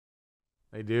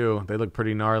They do. They look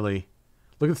pretty gnarly.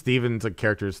 Look at Steven's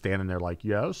character standing there like,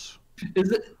 yes.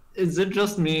 Is it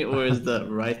just me or is the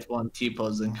right one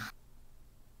T-posing?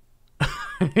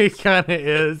 He kind of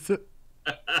is.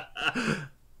 That's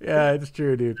Yeah, it's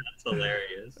true, dude.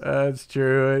 hilarious. It's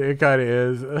true. It kind of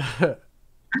is.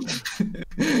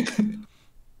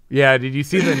 Yeah, did you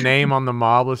see the name on the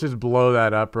mob? Let's just blow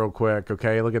that up real quick,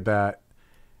 okay? Look at that.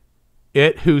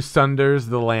 It who sunders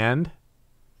the land.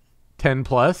 10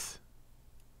 plus.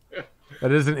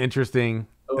 That is an interesting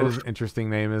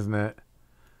name, isn't it?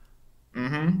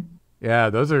 Mm-hmm.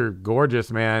 Yeah, those are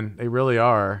gorgeous, man. They really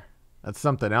are. That's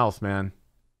something else, man.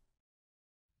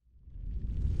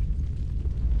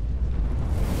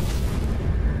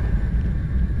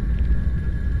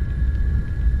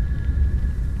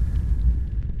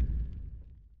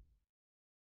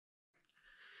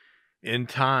 In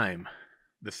time,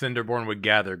 the Cinderborn would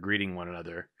gather, greeting one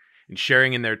another and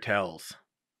sharing in their tales.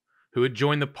 Who would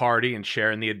join the party and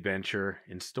share in the adventure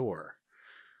in store?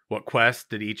 What quest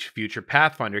did each future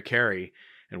Pathfinder carry,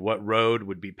 and what road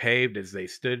would be paved as they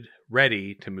stood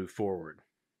ready to move forward?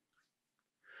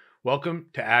 Welcome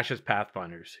to Ashes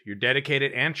Pathfinders, your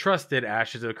dedicated and trusted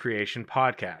Ashes of Creation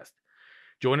podcast.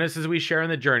 Join us as we share in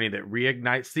the journey that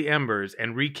reignites the embers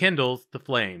and rekindles the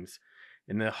flames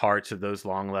in the hearts of those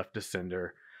long left to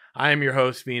cinder. I am your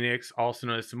host, Phoenix, also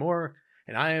known as Simurgh,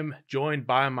 and I am joined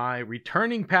by my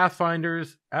returning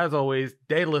Pathfinders, as always.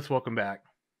 Daedalus, welcome back.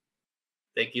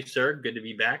 Thank you, sir. Good to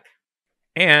be back.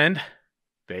 And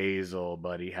Basil,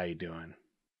 buddy, how you doing?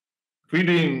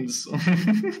 Greetings.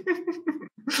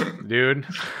 Dude,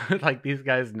 like these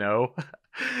guys know.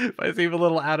 If I seem a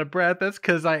little out of breath, that's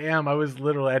because I am. I was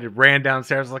literally, I ran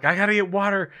downstairs, like, I gotta get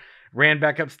water. Ran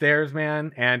back upstairs,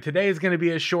 man. And today is going to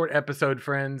be a short episode,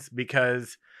 friends,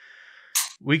 because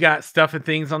we got stuff and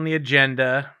things on the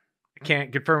agenda. I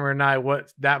can't confirm or deny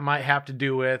what that might have to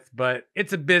do with, but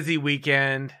it's a busy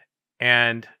weekend.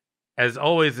 And as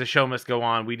always, the show must go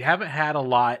on. We haven't had a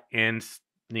lot in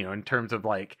terms of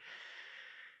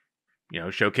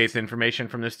showcase information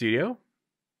from the studio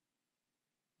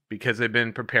because they've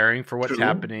been preparing for what's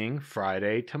happening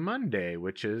Friday to Monday,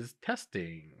 which is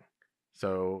testing.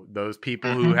 So those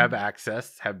people who have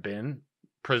access have been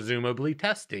presumably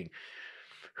testing.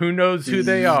 Who knows who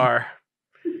they are?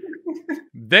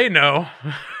 They know.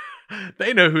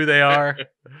 They know who they are.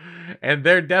 And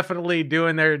they're definitely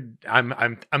doing their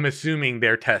I'm assuming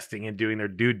they're testing and doing their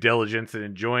due diligence and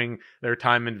enjoying their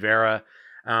time in Vera.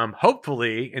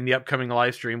 Hopefully in the upcoming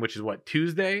live stream, which is what,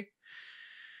 Tuesday?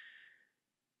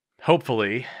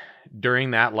 Hopefully during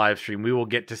that live stream we will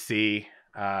get to see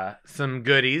some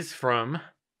goodies from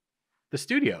the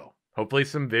studio. Hopefully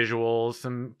some visuals,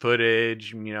 some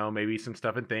footage, maybe some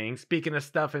stuff and things. Speaking of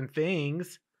stuff and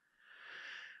things,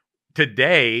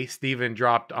 today Steven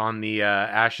dropped on the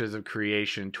Ashes of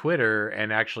Creation Twitter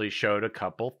and actually showed a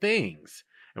couple things.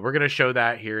 And we're going to show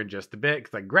that here in just a bit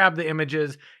because I grabbed the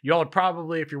images. Y'all would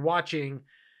probably, if you're watching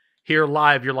here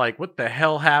live, you're like, what the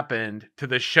hell happened to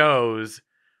the show's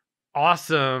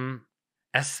awesome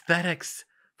aesthetics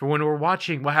for when we're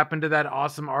watching? What happened to that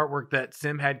awesome artwork that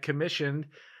Sim had commissioned,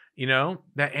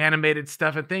 that animated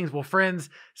stuff and things? Well, friends,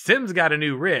 Sim's got a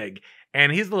new rig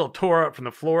and he's a little tore up from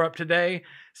the floor up today.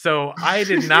 So I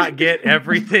did not get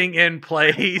everything in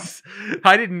place.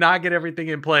 I did not get everything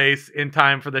in place in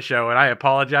time for the show. And I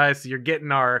apologize. So you're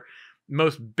getting our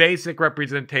most basic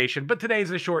representation, but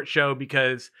today's a short show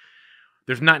because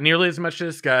there's not nearly as much to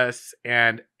discuss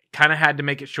and kind of had to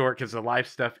make it short because of the live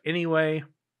stuff anyway.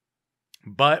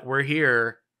 But we're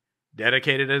here,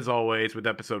 dedicated as always, with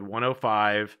episode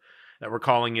 105 that we're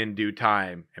calling In Due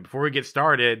Time. And before we get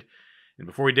started, and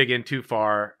before we dig in too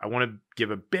far, I want to give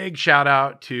a big shout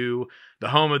out to the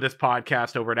home of this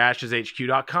podcast over at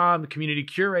asheshq.com, the community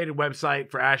curated website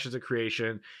for Ashes of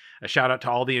Creation. A shout out to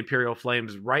all the Imperial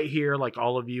Flames right here, like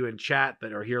all of you in chat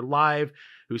that are here live,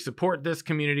 who support this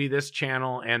community, this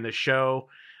channel, and the show.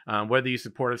 Whether you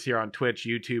support us here on Twitch,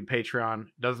 YouTube, Patreon,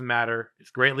 doesn't matter.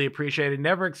 It's greatly appreciated.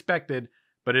 Never expected,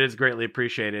 but it is greatly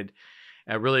appreciated.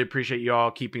 I really appreciate you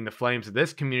all keeping the flames of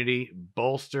this community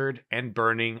bolstered and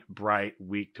burning bright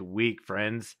week to week,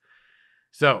 friends.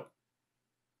 So,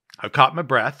 I've caught my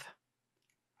breath,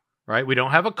 right? We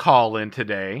don't have a call-in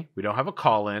today. We don't have a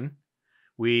call-in.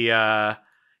 We, don't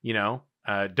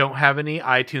have any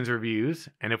iTunes reviews.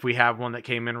 And if we have one that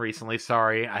came in recently,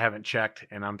 sorry, I haven't checked.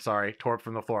 And I'm sorry, tore it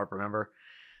from the floor up, remember?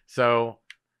 So,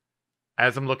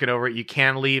 as I'm looking over it, you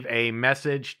can leave a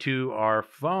message to our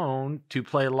phone to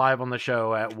play live on the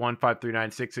show at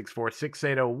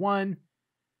 1-539-664-6801.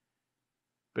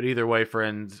 But either way,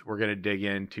 friends, we're going to dig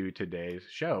into today's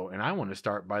show. And I want to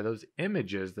start by those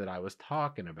images that I was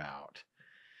talking about.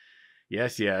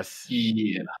 Yes, yes.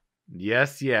 Yeah.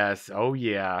 Yes, yes. Oh,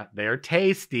 yeah. They're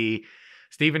tasty.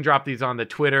 Steven dropped these on the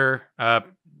Twitter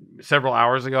several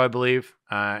hours ago, I believe.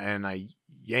 And I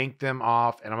yanked them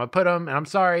off. And I'm going to put them, and I'm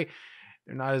sorry,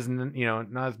 they're not as,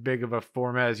 not as big of a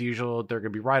format as usual. They're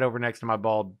going to be right over next to my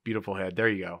bald, beautiful head. There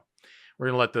you go. We're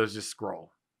going to let those just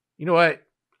scroll. You know what?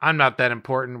 I'm not that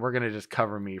important. We're going to just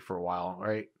cover me for a while,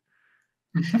 right?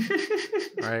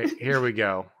 All right, here we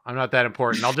go. I'm not that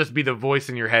important. I'll just be the voice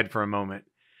in your head for a moment.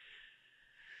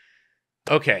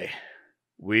 Okay.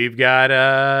 We've got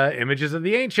images of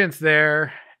the ancients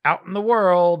there out in the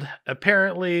world.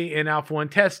 Apparently in Alpha 1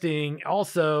 testing.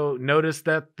 Also notice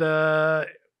that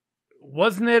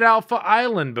wasn't it Alpha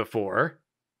Island before?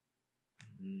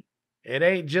 It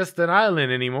ain't just an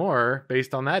island anymore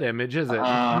based on that image, is it?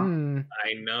 I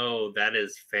know. That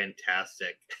is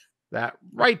fantastic. That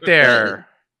right there.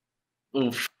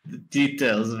 Oof, the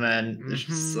details, man. They're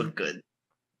just so good.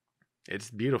 It's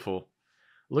beautiful.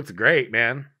 Looks great,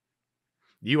 man.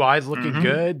 UI's looking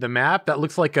good. The map, that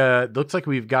looks like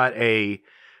we've got a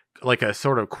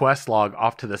sort of quest log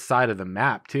off to the side of the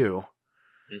map too.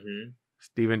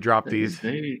 Steven dropped these.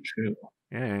 Very true.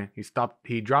 Yeah,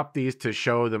 he dropped these to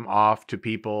show them off to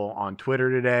people on Twitter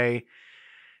today.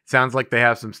 Sounds like they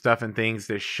have some stuff and things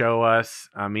to show us.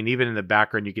 I mean, even in the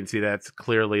background, you can see that's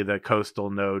clearly the coastal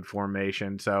node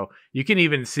formation. So you can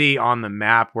even see on the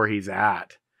map where he's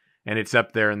at, and it's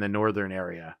up there in the northern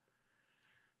area.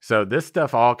 So this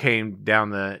stuff all came down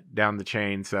the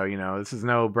chain. So, this is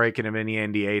no breaking of any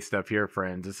NDA stuff here,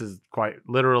 friends. This is quite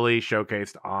literally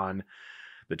showcased on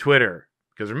the Twitter.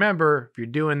 Because remember, if you're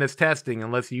doing this testing,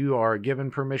 unless you are given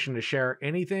permission to share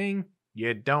anything,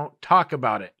 you don't talk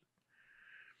about it.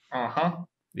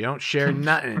 You don't share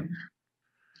nothing.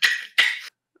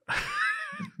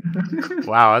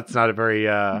 Wow, that's not a very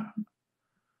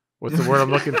what's the word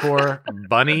I'm looking for?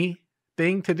 Bunny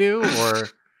thing to do, or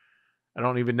I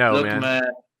don't even know. Look, man,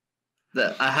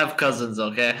 I have cousins.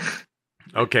 Okay.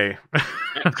 Okay.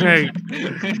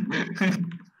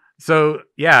 So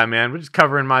yeah, man, we're just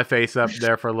covering my face up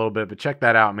there for a little bit, but check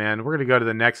that out, man. We're gonna go to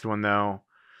the next one though.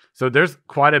 So there's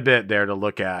quite a bit there to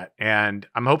look at, and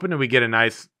I'm hoping that we get a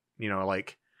nice,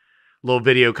 little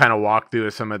video kind of walkthrough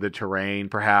of some of the terrain,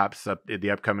 perhaps up in the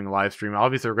upcoming live stream.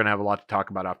 Obviously, we're gonna have a lot to talk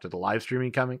about after the live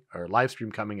stream coming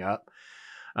up.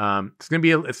 It's gonna be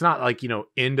it's not like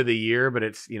end of the year, but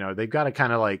it's they've got to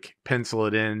kind of like pencil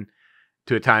it in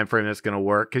to a time frame that's gonna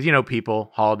work because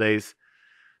people holidays.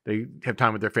 They have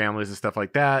time with their families and stuff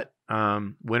like that.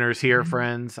 Winter's here,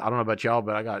 friends. I don't know about y'all,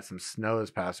 but I got some snow this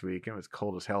past week. It was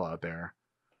cold as hell out there.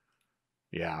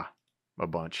 Yeah, a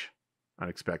bunch.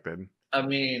 Unexpected. I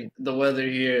mean, the weather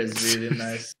here is really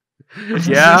nice.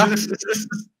 Yeah?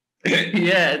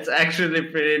 Yeah, it's actually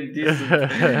pretty decent.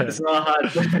 It's not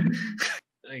hot.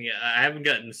 Yeah, I haven't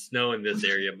gotten snow in this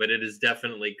area, but it is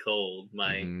definitely cold.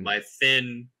 My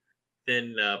thin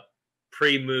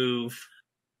pre-move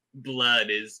blood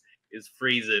is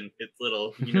freezing. It's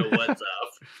little, what's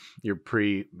up. Your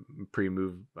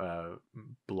pre-move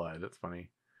blood. That's funny.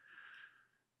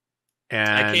 And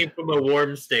I came from a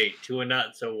warm state to a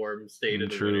not so warm state in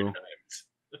the winter times.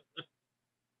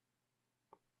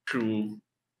 True.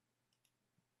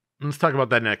 Let's talk about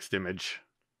that next image.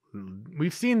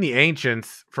 We've seen the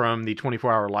ancients from the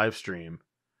 24-hour live stream,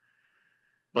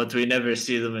 but we never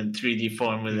see them in 3D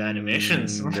form with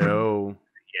animations. No.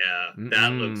 Yeah,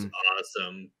 that looks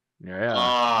awesome. Yeah.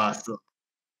 Awesome.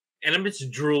 And I'm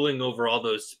just drooling over all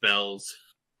those spells.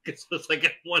 It's just like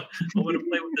I want to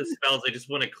play with the spells. I just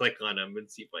want to click on them and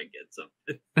see if I get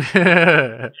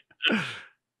something.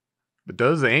 But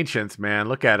those ancients, man,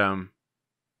 look at them.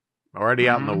 Already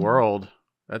out in the world.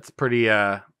 That's pretty,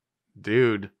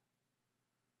 dude.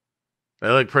 They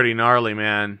look pretty gnarly,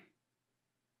 man.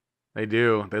 They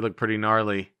do. They look pretty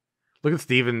gnarly. Look at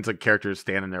Steven's character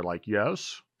standing there like,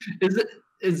 yes.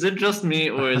 Is it just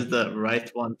me, or is the right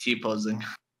one T-posing?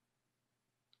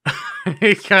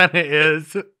 He kind of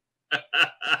is.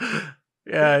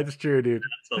 Yeah, it's true, dude.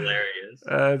 That's hilarious.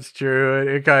 That's true.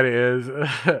 It kind of is.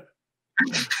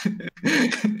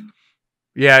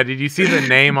 Yeah, did you see the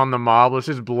name on the mob? Let's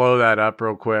just blow that up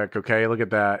real quick, okay? Look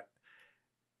at that.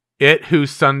 It who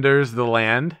sunders the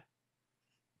land.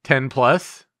 10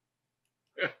 plus.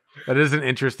 That is an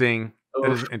interesting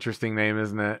name,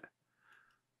 isn't it?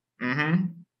 Mm-hmm.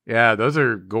 Yeah, those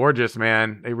are gorgeous,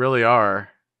 man. They really are.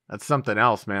 That's something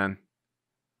else, man.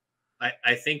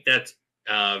 I think that's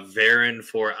Varen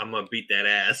for I'm gonna beat that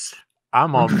ass.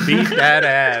 I'm gonna beat that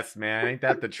ass, man. Ain't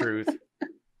that the truth?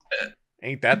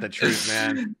 Ain't that the truth,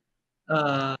 man?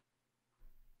 I'm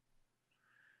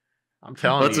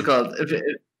telling you. What's it called?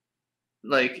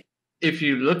 Like, if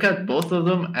you look at both of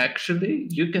them, actually,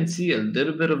 you can see a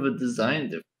little bit of a design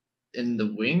difference in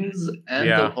the wings and the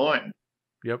Yeah. horn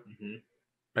Yep. Mm-hmm.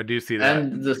 I do see that.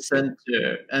 and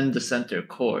the center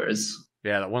cores.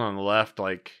 Yeah, that one on the left,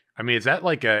 like, I mean, is that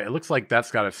like it looks like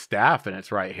that's got a staff in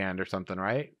its right hand or something,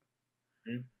 right?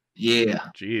 Yeah,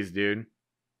 Jeez, dude.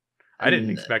 I didn't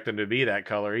and expect them to be that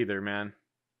color either, man.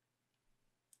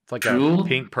 It's like a true.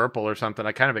 pink purple or something.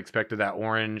 I kind of expected that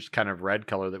orange kind of red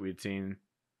color that we'd seen.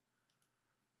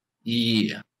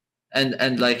 Yeah.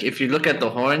 And like if you look at the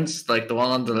horns, like the one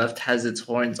on the left has its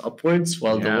horns upwards,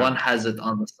 while the Yeah. one has it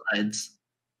on the sides.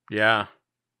 Yeah.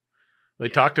 They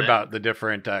Yeah, talked that- about the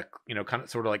different, kind of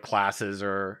sort of like classes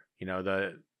or,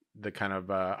 the kind of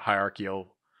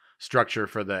hierarchical structure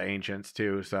for the ancients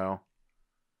too. So,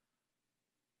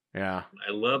 yeah.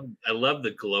 I love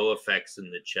the glow effects in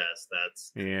the chest.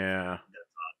 That's Yeah.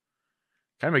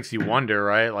 Kind of makes you wonder,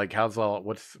 right? Like,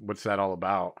 what's that all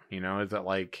about? Is that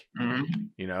like, Mhm.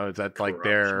 is that like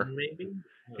their, corruption, maybe.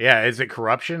 yeah, is it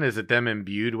corruption? Is it them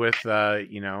imbued with,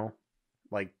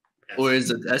 like Or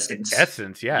is it essence?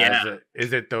 essence? Yeah. Yeah.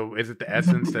 Is it the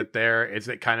essence that is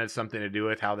it kind of something to do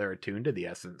with how they're attuned to the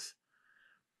essence?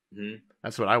 Mm-hmm.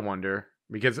 That's what I wonder,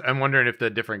 because I'm wondering if the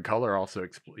different color also,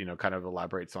 kind of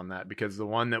elaborates on that, because the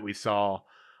one that we saw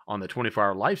on the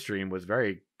 24-hour live stream was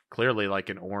very clearly like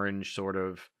an orange sort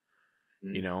of,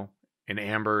 an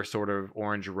amber sort of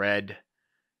orange red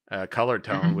color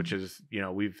tone, which is,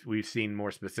 we've seen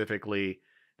more specifically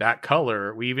that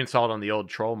color. We even saw it on the old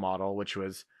troll model, which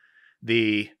was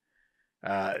the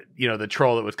the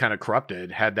troll that was kind of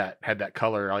corrupted had that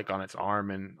color like on its arm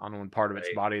and on one part of its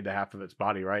Right. body, the half of its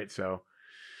body, right? So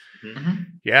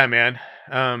Mhm. yeah, man.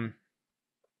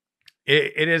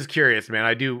 It is curious, man.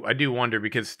 I do wonder,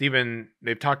 because Steven,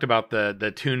 they've talked about the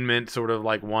attunement sort of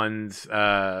like one's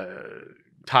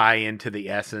tie into the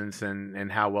essence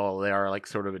and how well they are like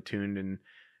sort of attuned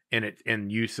in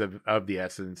use of the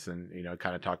essence, and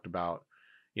kind of talked about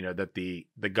that the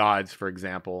gods, for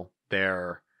example,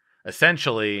 they're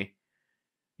essentially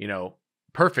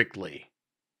perfectly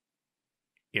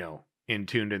in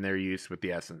tuned in their use with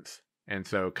the essence. And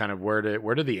so kind of where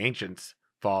do the ancients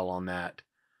fall on that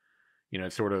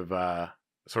sort of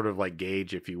like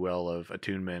gauge, if you will, of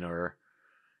attunement or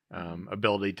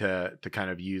ability to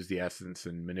kind of use the essence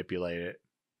and manipulate it,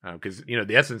 because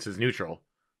the essence is neutral.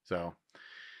 So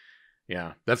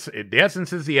yeah, that's it. The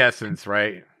essence is the essence,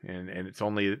 right? And it's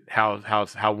only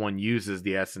how one uses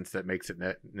the essence that makes it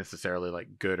necessarily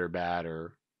like good or bad,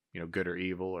 or good or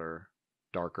evil, or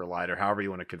dark or light, or however you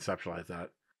want to conceptualize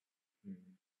that.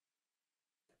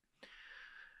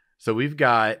 So we've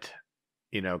got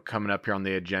coming up here on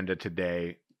the agenda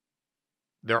today,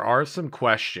 there are some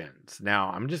questions. Now,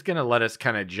 I'm just going to let us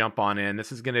kind of jump on in.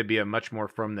 This is going to be a much more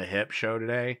from the hip show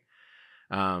today.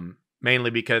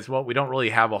 Mainly because, well, we don't really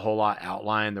have a whole lot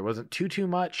outlined. There wasn't too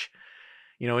much.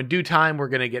 In due time, we're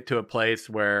going to get to a place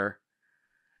where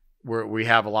we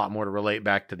have a lot more to relate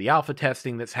back to the alpha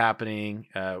testing that's happening.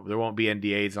 There won't be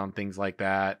NDAs on things like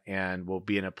that. And we'll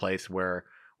be in a place where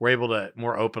we're able to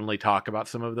more openly talk about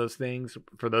some of those things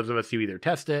for those of us who either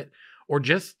test it or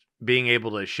just being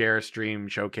able to share, stream,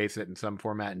 showcase it in some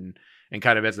format, and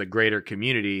kind of as a greater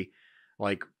community,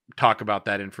 like talk about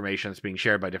that information that's being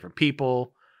shared by different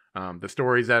people, the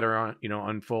stories that are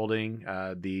unfolding,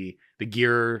 the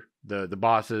gear, the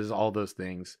bosses, all those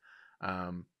things.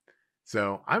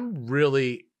 So I'm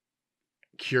really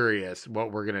curious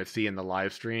what we're going to see in the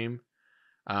live stream.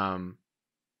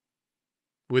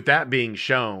 With that being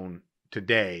shown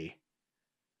today,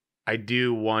 I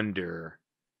do wonder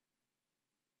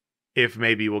if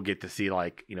maybe we'll get to see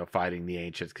like, fighting the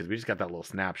ancients, because we just got that little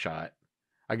snapshot.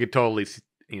 I could totally,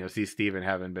 see Steven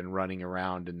having been running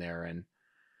around in there and,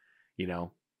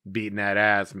 beating that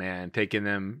ass, man, taking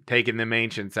them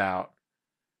ancients out.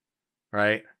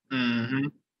 Right? Mm-hmm.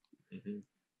 Mm-hmm.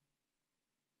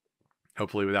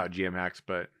 Hopefully without GMX,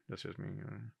 but that's just me.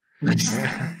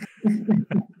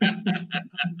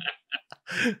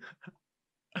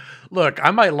 Look,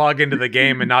 I might log into the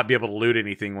game and not be able to loot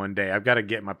anything one day. I've got to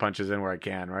get my punches in where I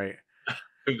can, right?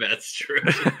 That's true.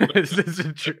 This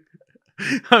isn't true.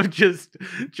 I'm just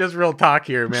real talk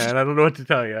here, man. I don't know what to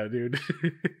tell you, dude.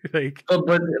 Like,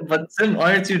 but Sim,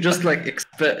 aren't you just like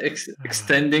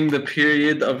extending the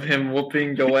period of him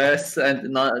whooping the ass and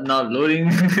not loading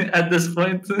at this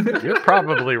point? You're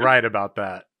probably right about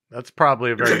that. That's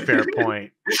probably a very fair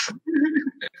point.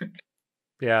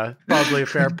 Yeah, probably a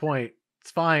fair point.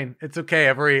 It's fine. It's okay.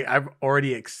 I've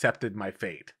already accepted my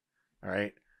fate. All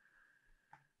right.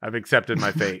 I've accepted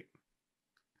my fate.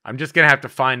 I'm just going to have to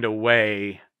find a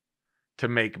way to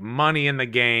make money in the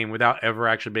game without ever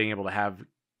actually being able to have,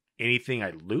 anything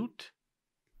I loot?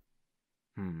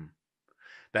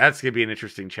 That's going to be an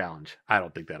interesting challenge. I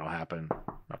don't think that'll happen.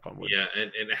 Knock on wood. Yeah,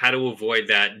 and how to avoid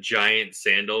that giant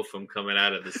sandal from coming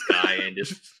out of the sky and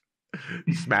just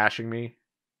smashing me.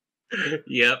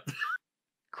 Yep.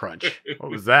 Crunch.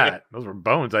 What was that? Those were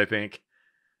bones, I think.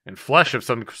 And flesh of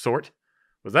some sort.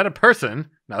 Was that a person?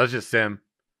 No, that's just Sim.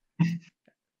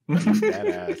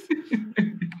 Badass.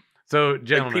 So,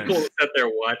 gentlemen. Like people set their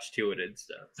watch to it and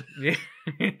stuff. Yeah,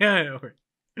 I know.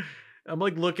 I'm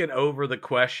like looking over the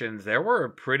questions. There were a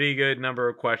pretty good number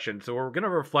of questions. So we're going to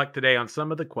reflect today on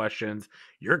some of the questions,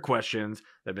 your questions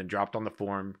that have been dropped on the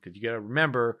forum. Because you got to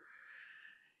remember,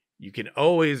 you can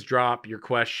always drop your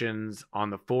questions on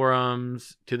the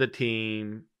forums to the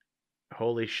team.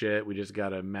 Holy shit, we just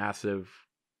got a massive...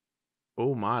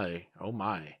 Oh my.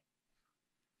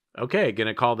 Okay,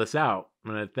 gonna call this out.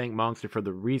 I'm gonna thank Monster for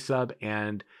the resub,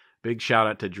 and big shout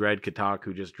out to Dread Katak,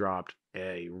 who just dropped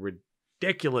a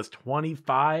ridiculous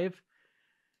 25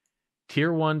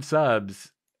 tier 1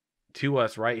 subs to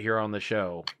us right here on the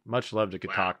show. Much love to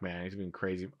Katak, man. He's been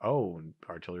crazy. Oh, and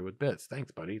Artillery with Bits.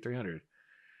 Thanks, buddy. 300.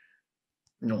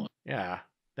 No. Yeah.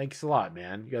 Thanks a lot,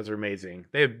 man. You guys are amazing.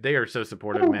 They are so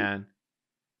supportive, man.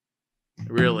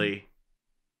 Really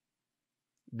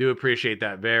do appreciate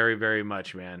that very, very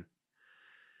much, man.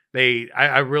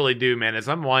 I really do, man. As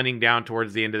I'm winding down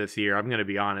towards the end of this year, I'm going to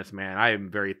be honest, man. I am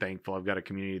very thankful. I've got a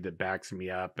community that backs me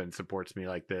up and supports me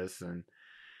like this and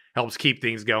helps keep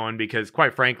things going because,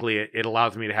 quite frankly, it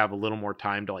allows me to have a little more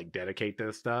time to like dedicate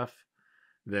this stuff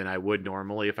than I would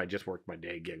normally if I just worked my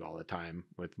day gig all the time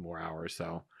with more hours.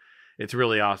 So it's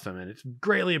really awesome and it's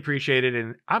greatly appreciated.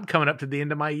 And I'm coming up to the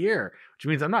end of my year, which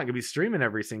means I'm not going to be streaming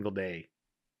every single day.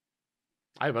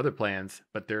 I have other plans,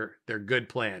 but they're good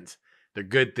plans. They're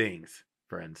good things,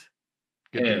 friends.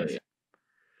 Good things. Yeah.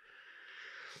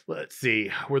 Let's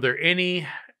see. Were there any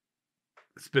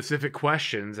specific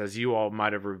questions, as you all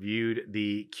might have reviewed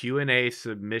the Q&A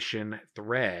submission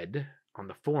thread on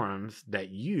the forums, that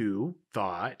you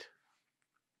thought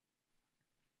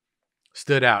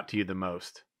stood out to you the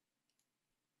most?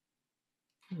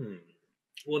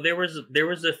 Well, there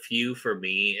was a few for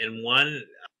me, and one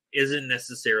isn't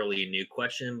necessarily a new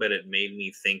question, but it made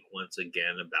me think once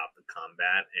again about the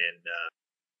combat. And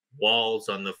Walls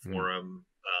on the forum,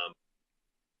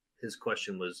 his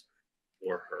question was,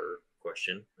 or her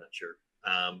question, not sure.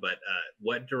 But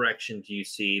what direction do you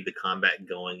see the combat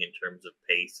going in terms of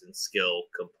pace and skill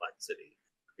complexity?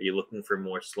 Are you looking for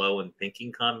more slow and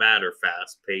thinking combat or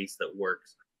fast pace that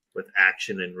works with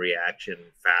action and reaction,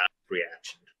 fast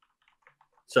reaction?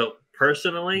 So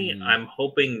personally, I'm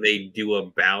hoping they do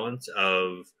a balance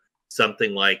of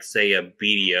something like, say, a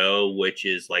BDO, which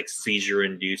is like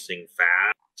seizure-inducing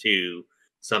fast, to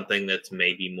something that's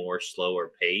maybe more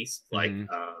slower paced, like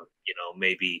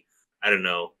maybe, I don't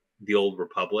know, the Old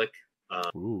Republic.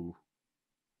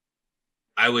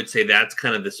 I would say that's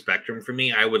kind of the spectrum for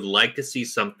me. I would like to see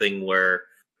something where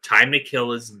time to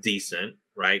kill is decent,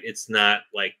 right? It's not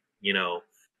like,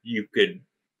 you could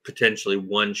potentially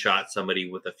one-shot somebody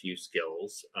with a few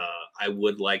skills. I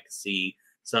would like to see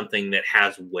something that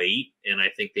has weight, and I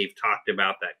think they've talked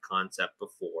about that concept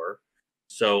before.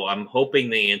 So I'm hoping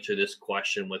they answer this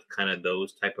question with kind of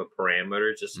those type of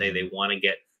parameters to say they want to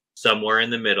get somewhere in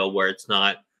the middle where it's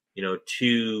not,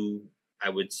 too, I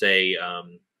would say,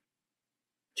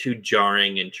 too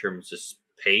jarring in terms of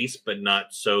pace, but not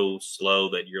so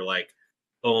slow that you're like,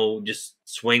 oh, just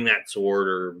swing that sword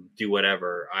or do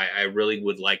whatever. I really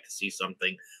would like to see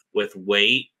something with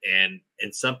weight and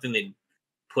something that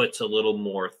puts a little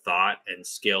more thought and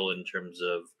skill in terms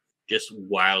of just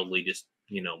wildly just,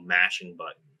 mashing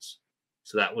buttons.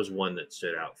 So that was one that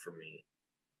stood out for me.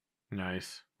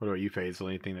 Nice. What about you, Faisal?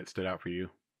 Anything that stood out for you?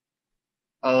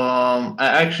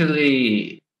 I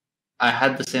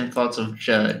had the same thoughts of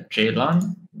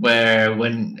Jalon, where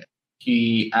when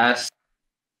he asked,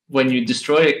 when you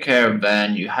destroy a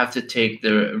caravan, you have to take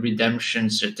the redemption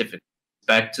certificate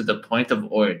back to the point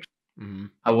of origin.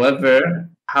 However,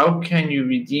 how can you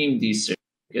redeem these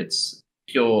certificates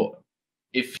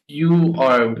if you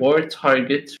are a war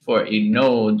target for a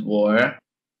node war?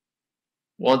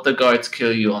 Won't the guards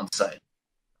kill you on sight?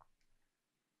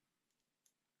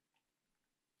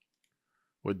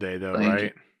 Would they though,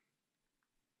 right?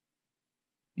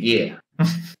 Yeah.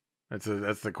 That's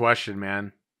the question,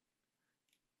 man.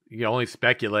 You can only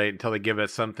speculate until they give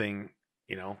us something,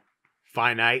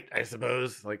 finite, I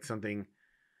suppose, like something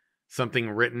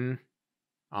written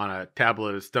on a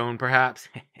tablet of stone, perhaps.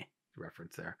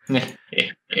 Reference there.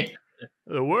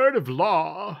 The word of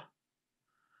law.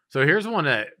 So here's one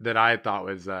that I thought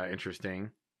was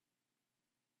interesting.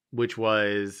 which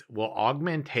was, well,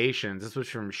 augmentations. This was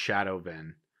from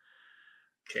Shadowven.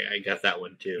 Okay, I got that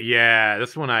one too. Yeah,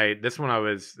 this one I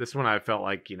felt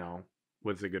like,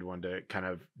 was a good one to kind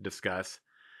of discuss.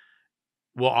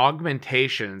 Will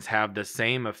augmentations have the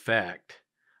same effect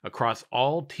across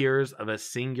all tiers of a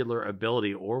singular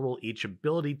ability, or will each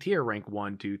ability tier, rank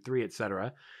 1, 2, 3,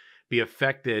 etc., be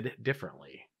affected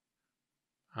differently?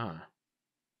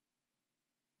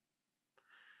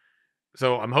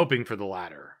 So I'm hoping for the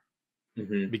latter.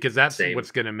 Because that's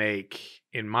what's going to make,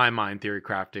 in my mind, theory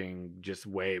crafting just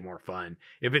way more fun.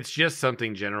 If it's just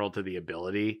something general to the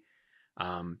ability,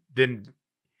 then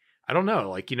I don't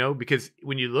know, because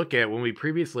when we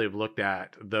previously have looked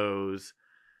at those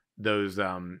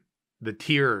the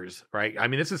tiers, right? I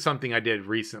mean, this is something I did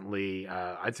recently.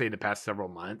 I'd say the past several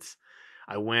months.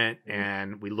 I went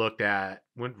and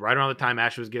went right around the time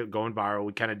Ash was going viral.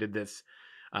 We kind of did this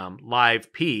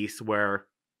live piece where,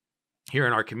 here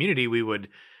in our community, we would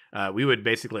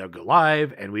basically go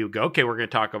live and we would go, okay, we're going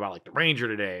to talk about like the Ranger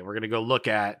today. We're going to go look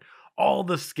at all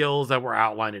the skills that were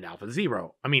outlined in Alpha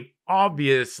Zero. I mean,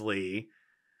 obviously,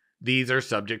 these are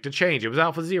subject to change. It was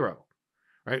Alpha Zero,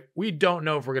 right? We don't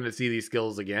know if we're going to see these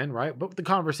skills again, right? But the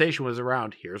conversation was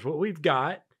around, here's what we've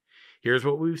got, here's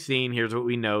what we've seen, here's what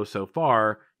we know so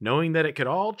far, knowing that it could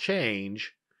all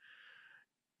change,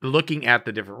 looking at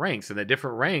the different ranks, and the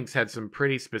different ranks had some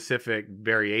pretty specific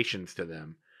variations to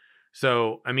them.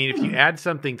 So, I mean, if you add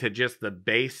something to just the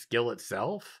base skill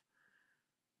itself,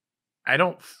 I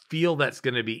don't feel that's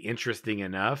going to be interesting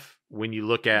enough when you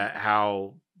look at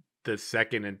how the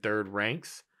second and third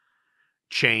ranks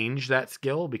change that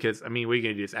skill. Because, I mean, we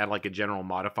can just add like a general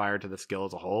modifier to the skill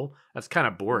as a whole. That's kind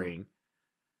of boring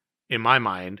in my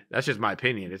mind. That's just my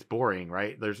opinion. It's boring,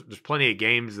 right? There's plenty of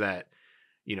games that,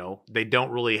 they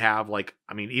don't really have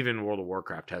even World of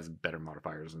Warcraft has better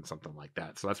modifiers and something like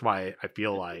that. So that's why I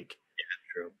feel like,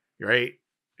 true, right?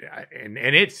 Yeah, and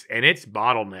it's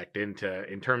bottlenecked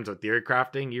in terms of theory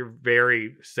crafting. You're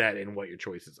very set in what your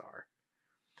choices are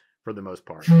for the most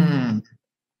part.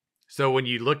 So when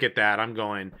you look at that, I'm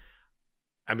going,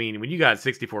 I mean, when you got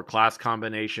 64 class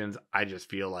combinations, I just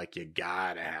feel like you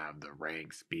gotta have the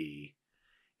ranks be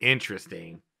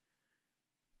interesting.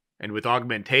 And with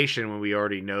augmentation, when we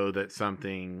already know that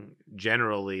something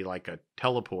generally like a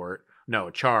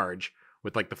charge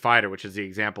with like the fighter, which is the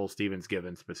example Steven's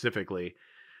given specifically,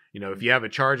 if you have a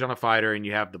charge on a fighter and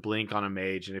you have the blink on a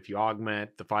mage, and if you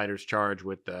augment the fighter's charge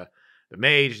with the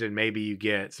mage, then maybe you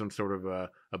get some sort of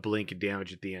a blink of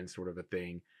damage at the end, sort of a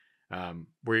thing,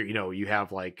 where, you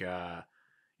have like,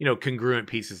 congruent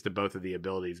pieces to both of the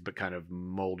abilities, but kind of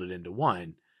molded into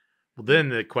one. Well, then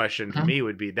the question for me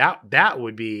would be that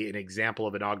would be an example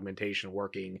of an augmentation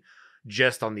working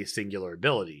just on the singular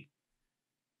ability.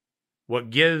 What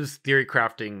gives theory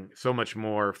crafting so much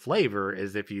more flavor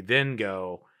is if you then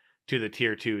go to the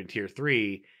tier 2 and tier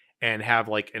 3 and have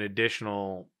like an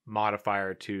additional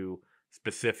modifier to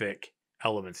specific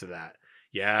elements of that.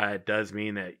 Yeah, it does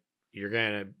mean that you're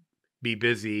going to be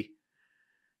busy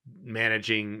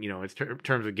managing, in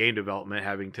terms of game development,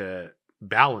 having to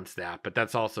balance that, but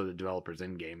that's also the developer's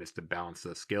end game, is to balance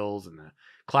the skills and the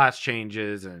class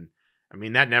changes, and I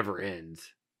mean that never ends.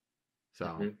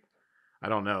 So I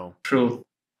don't know. True.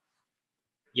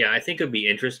 Yeah, I think it'd be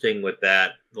interesting with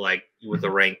that, like with a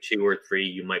rank 2 or 3,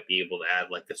 you might be able to add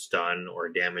like a stun or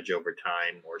damage over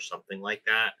time or something like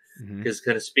that. Because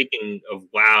kind of speaking of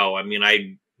WoW, I mean,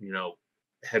 I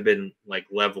have been like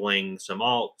leveling some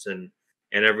alts and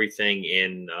everything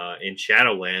in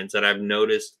Shadowlands, that I've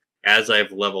noticed as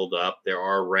I've leveled up, there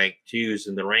are rank 2s,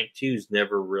 and the rank 2s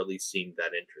never really seemed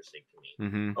that interesting to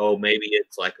me. Oh, maybe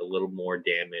it's like a little more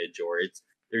damage, or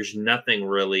there's nothing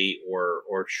really,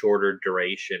 or shorter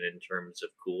duration in terms of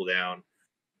cooldown.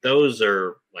 Those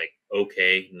are like,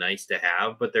 okay, nice to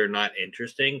have, but they're not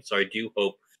interesting. So I do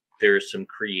hope there's some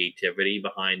creativity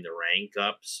behind the rank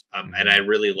ups. And I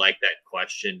really like that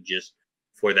question, just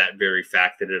for that very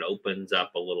fact that it opens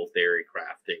up a little theory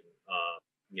crafting,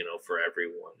 for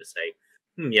everyone to say,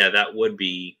 yeah, that would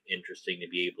be interesting to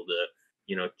be able to,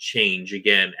 change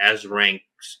again as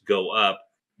ranks go up.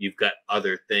 You've got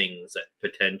other things that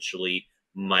potentially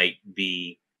might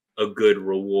be a good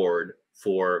reward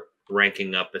for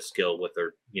ranking up a skill with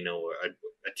a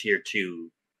tier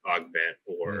 2 augment,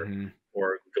 or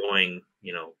going,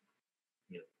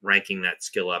 ranking that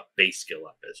base skill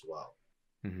up as well.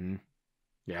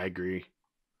 Yeah, I agree.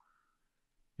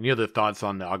 Any other thoughts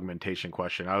on the augmentation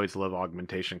question? I always love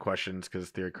augmentation questions because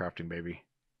theory crafting, baby.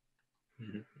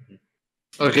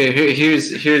 Okay,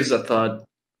 here's a thought.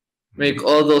 Make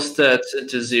all those stats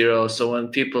into 0, so when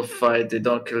people fight, they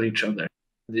don't kill each other.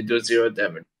 They do 0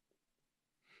 damage.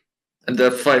 And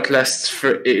the fight lasts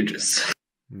for ages.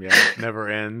 Yeah, never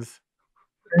ends.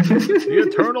 The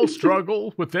eternal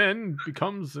struggle within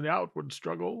becomes an outward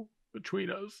struggle between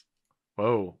us.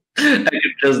 Whoa. I could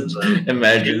just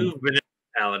imagine. Two vanilla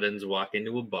paladins walk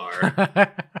into a bar.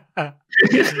 The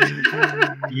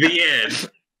end.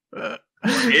 Or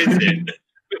is it?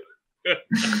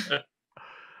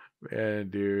 Man,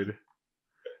 dude.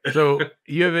 So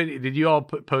did you all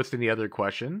post any other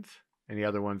questions? Any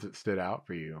other ones that stood out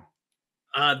for you?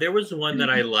 There was one that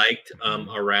I liked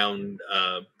around,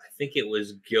 I think it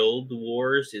was Guild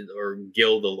Wars or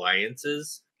Guild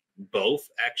Alliances. Both,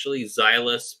 actually.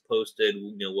 Xylus posted,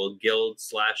 will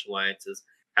guild/alliances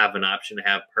have an option to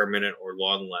have permanent or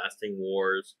long-lasting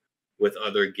wars with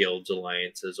other guilds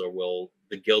alliances, or will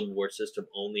the Guild War system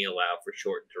only allow for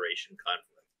short-duration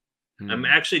conflict? I'm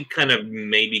actually kind of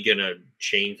maybe going to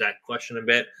change that question a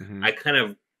bit. I kind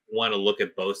of want to look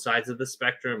at both sides of the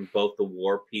spectrum, both the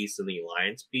war piece and the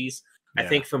alliance piece. Yeah. I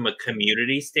think from a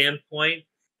community standpoint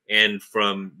and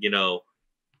from,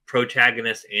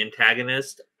 protagonist,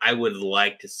 antagonist, I would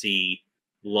like to see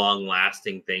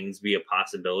long-lasting things be a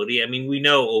possibility. I mean, we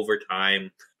know over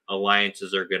time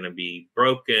alliances are going to be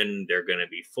broken, they're going to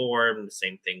be formed. The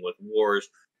same thing with wars.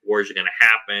 Wars are going to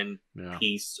happen. Yeah.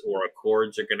 Peace or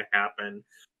accords are going to happen.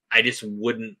 I just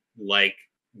wouldn't like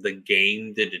the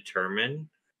game to determine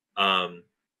how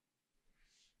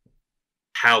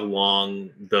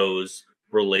long those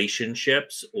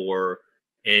relationships or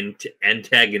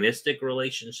antagonistic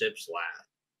relationships last.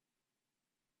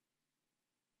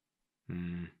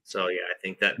 So yeah, I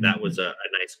think that was a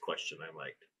nice question I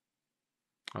liked.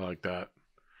 I like that.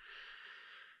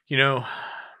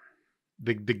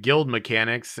 The guild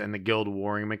mechanics and the guild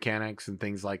warring mechanics and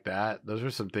things like that, those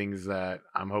are some things that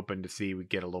I'm hoping to see we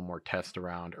get a little more test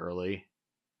around early.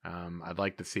 I'd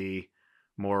like to see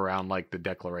more around like the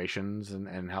declarations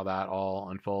and how that all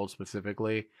unfolds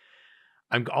specifically.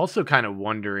 I'm also kind of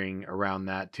wondering around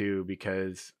that too,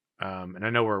 because and I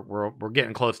know we're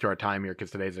getting close to our time here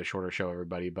because today's a shorter show,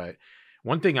 everybody. But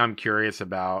one thing I'm curious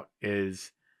about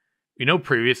is,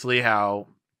 previously how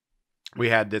we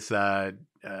had this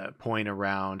point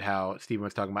around how Stephen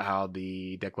was talking about how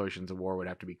the declarations of war would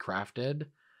have to be crafted.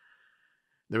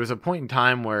 There was a point in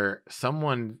time where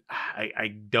someone,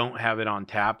 I don't have it on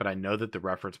tap, but I know that the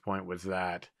reference point was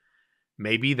that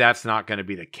maybe that's not going to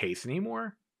be the case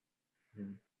anymore.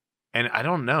 And I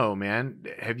don't know, man.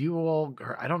 Have you all,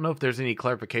 I don't know if there's any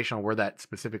clarification on where that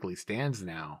specifically stands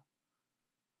now.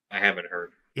 I haven't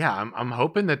heard. Yeah, I'm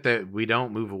hoping that we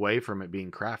don't move away from it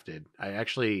being crafted. I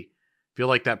actually feel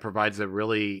like that provides a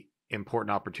really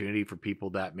important opportunity for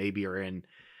people that maybe are in,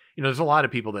 there's a lot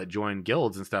of people that join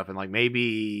guilds and stuff, and like maybe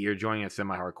you're joining a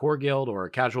semi-hardcore guild or a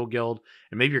casual guild,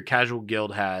 and maybe your casual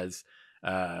guild has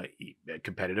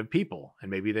competitive people,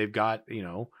 and maybe they've got,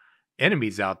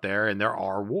 enemies out there, and there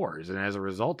are wars. And as a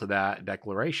result of that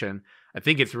declaration, I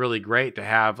think it's really great to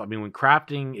have, when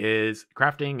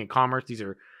crafting and commerce, these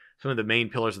are some of the main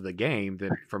pillars of the game,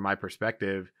 that from my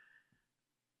perspective,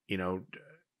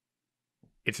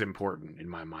 it's important in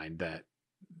my mind that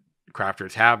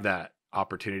crafters have that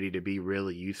opportunity to be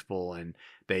really useful. And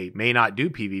they may not do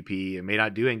PvP and may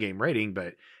not do in-game raiding,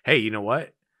 but hey, you know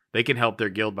what? They can help their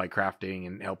guild by crafting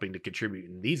and helping to contribute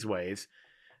in these ways.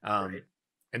 Right.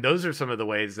 And those are some of the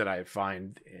ways that I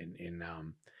find in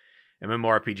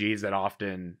MMORPGs that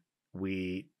often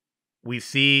we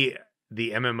see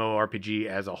the MMORPG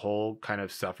as a whole kind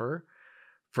of suffer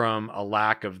from a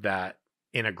lack of that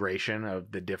integration of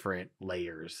the different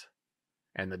layers,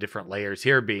 and the different layers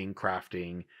here being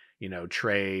crafting,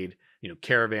 trade,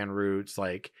 caravan routes,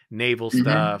 like naval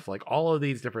stuff, like all of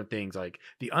these different things, like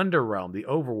the underrealm, the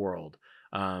overworld,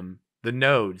 the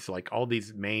nodes, like all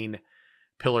these main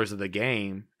pillars of the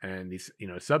game, and these,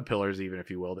 sub pillars, even if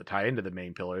you will, that tie into the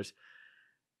main pillars.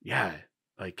 Yeah.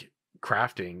 Like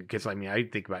crafting, because I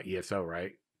think about ESO,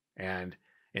 right? And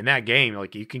in that game,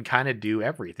 like you can kind of do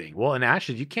everything. Well, in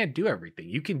Ashes, you can't do everything.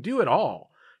 You can do it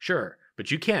all, sure,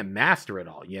 but you can't master it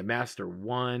all. You master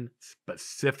one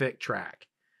specific track,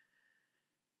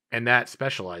 and that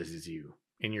specializes you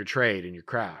in your trade and your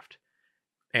craft.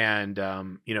 And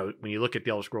when you look at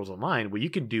the Elder Scrolls Online, well,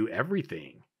 you can do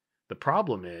everything. The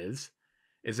problem is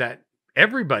that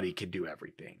everybody can do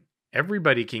everything.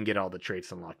 Everybody can get all the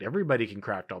traits unlocked. Everybody can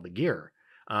craft all the gear.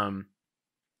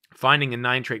 Finding a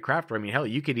 9-trait crafter, hell,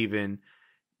 you could even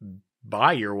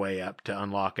buy your way up to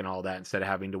unlock and all that instead of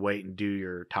having to wait and do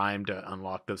your time to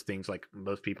unlock those things like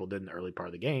most people did in the early part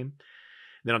of the game.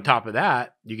 Then on top of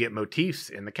that, you get motifs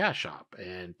in the cash shop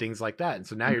and things like that. And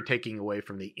so now you're taking away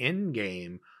from the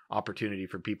in-game opportunity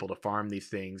for people to farm these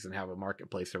things and have a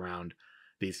marketplace around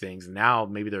these things. Now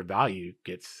maybe their value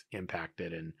gets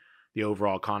impacted and the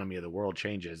overall economy of the world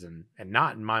changes, and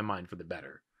not in my mind for the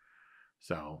better.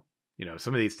 So,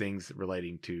 some of these things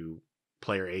relating to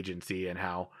player agency and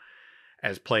how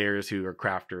as players who are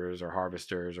crafters or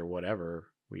harvesters or whatever,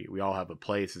 we all have a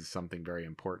place is something very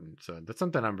important. So that's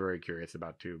something I'm very curious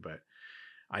about too. But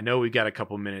I know we've got a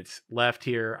couple minutes left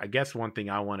here. I guess one thing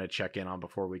I want to check in on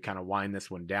before we kind of wind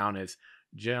this one down is,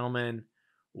 gentlemen,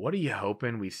 what are you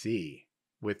hoping we see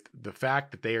with the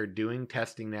fact that they are doing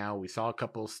testing now? We saw a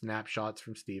couple snapshots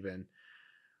from Steven.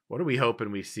 What are we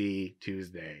hoping we see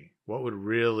Tuesday? What would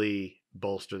really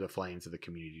bolster the flames of the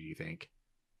community, do you think?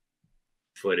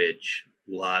 Footage.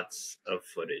 Lots of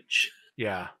footage.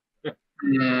 Yeah.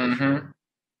 Mm-hmm.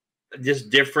 Just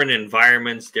different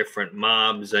environments, different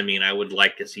mobs. I mean, I would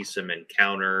like to see some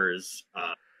encounters.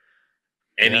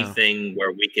 Anything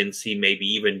where we can see maybe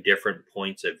even different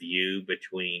points of view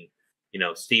between,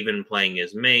 Steven playing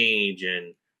as mage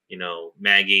and,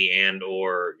 Maggie and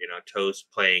or, Toast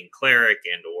playing cleric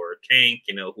and or tank,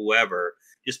 whoever.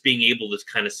 Just being able to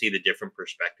kind of see the different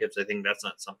perspectives. I think that's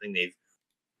not something they've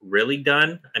really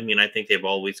done. I mean, I think they've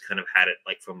always kind of had it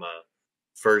like from a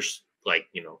first,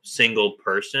 single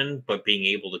person, but being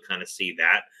able to kind of see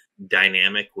that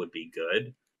dynamic would be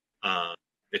good.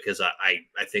 Because I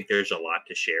think there's a lot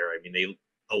to share. I mean,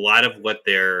 a lot of what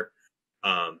they've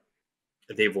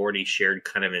already shared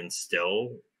kind of in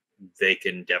still, they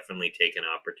can definitely take an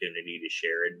opportunity to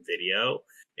share in video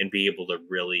and be able to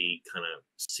really kind of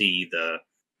see the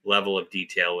level of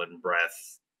detail and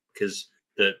breadth, because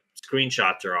the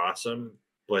screenshots are awesome,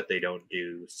 but they don't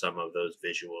do some of those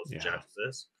visuals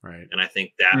justice. Right. And I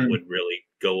think that would really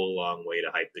go a long way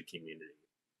to hype the community.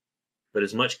 But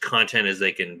as much content as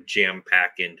they can jam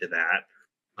pack into that,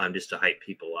 just to hype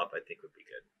people up, I think would be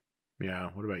good.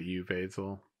 Yeah. What about you,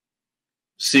 Faisal?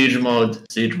 Siege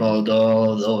mode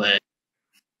all the way.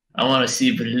 I want to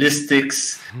see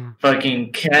ballistics,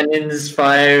 fucking cannons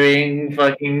firing,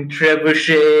 fucking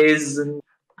trebuchets, and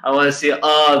I want to see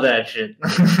all that shit.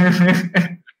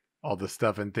 All the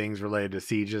stuff and things related to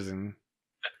sieges and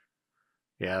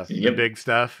the Yep. big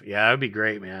stuff. Yeah, that'd be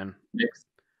great, man. Yes.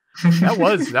 that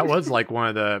was like one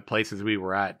of the places we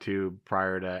were at too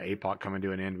prior to APOC coming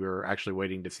to an end. We were actually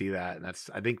waiting to see that, and that's,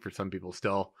 I think, for some people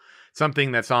still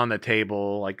something that's on the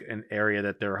table, like an area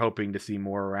that they're hoping to see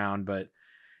more around. But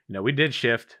we did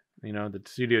shift. The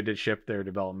studio did shift their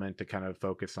development to kind of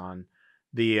focus on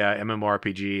the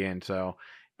MMORPG, and so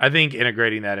I think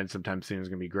integrating that in sometime soon is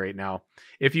going to be great. Now,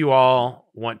 if you all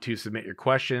want to submit your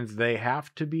questions, they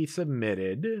have to be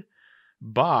submitted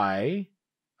by.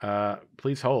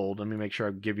 Please hold. Let me make sure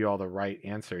I give you all the right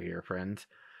answer here, friends.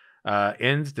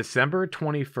 Ends December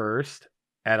 21st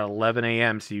at 11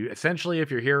 a.m. So you essentially,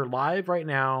 if you're here live right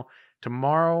now,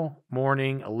 tomorrow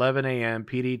morning, 11 a.m.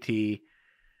 PDT,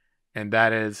 and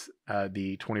that is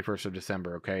the 21st of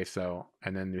December. Okay. So,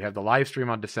 and then we have the live stream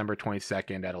on December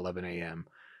 22nd at 11 a.m.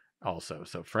 also.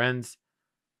 So friends,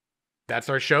 that's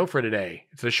our show for today.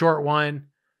 It's a short one,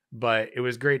 but it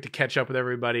was great to catch up with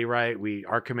everybody, right? We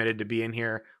are committed to being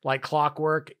here like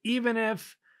clockwork, even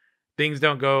if things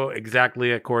don't go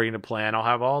exactly according to plan. I'll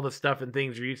have all the stuff and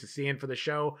things you're used to seeing for the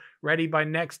show ready by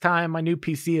next time. My new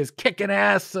PC is kicking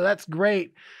ass, so that's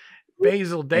great.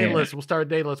 Basil, Daedalus, we'll start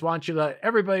Daedalus. Why don't you let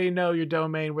everybody know your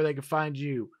domain, where they can find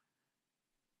you?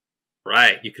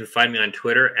 Right. You can find me on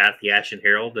Twitter at The Ashen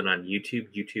Herald, and on YouTube,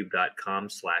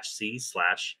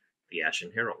 youtube.com/c/The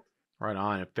Ashen Herald. Right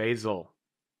on. And Basil.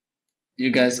 You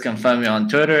guys can find me on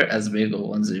Twitter as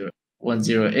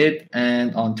Bagel108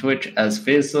 and on Twitch as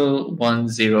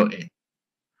Faisal108.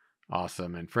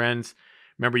 Awesome. And friends,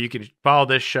 remember you can follow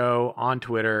this show on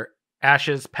Twitter,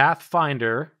 Ashes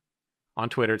Pathfinder on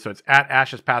Twitter. So it's at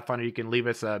Ashes Pathfinder. You can leave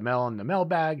us a mail in the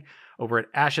mailbag over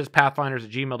at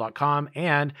ashespathfinders@gmail.com.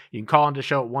 And you can call into the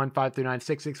show at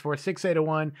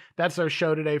 1-539-664-6801. That's our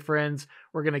show today, friends.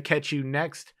 We're going to catch you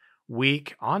next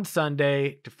week on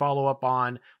Sunday to follow up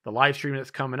on the live stream that's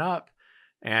coming up.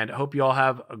 And I hope you all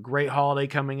have a great holiday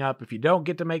coming up. If you don't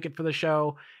get to make it for the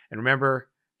show, and remember,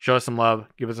 show us some love.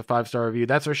 Give us a 5-star review.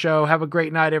 That's our show. Have a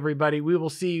great night, everybody. We will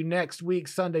see you next week,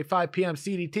 Sunday, 5 p.m.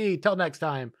 CDT. Till next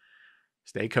time,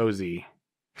 stay cozy.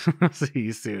 See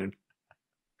you soon.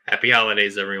 Happy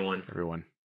holidays, everyone.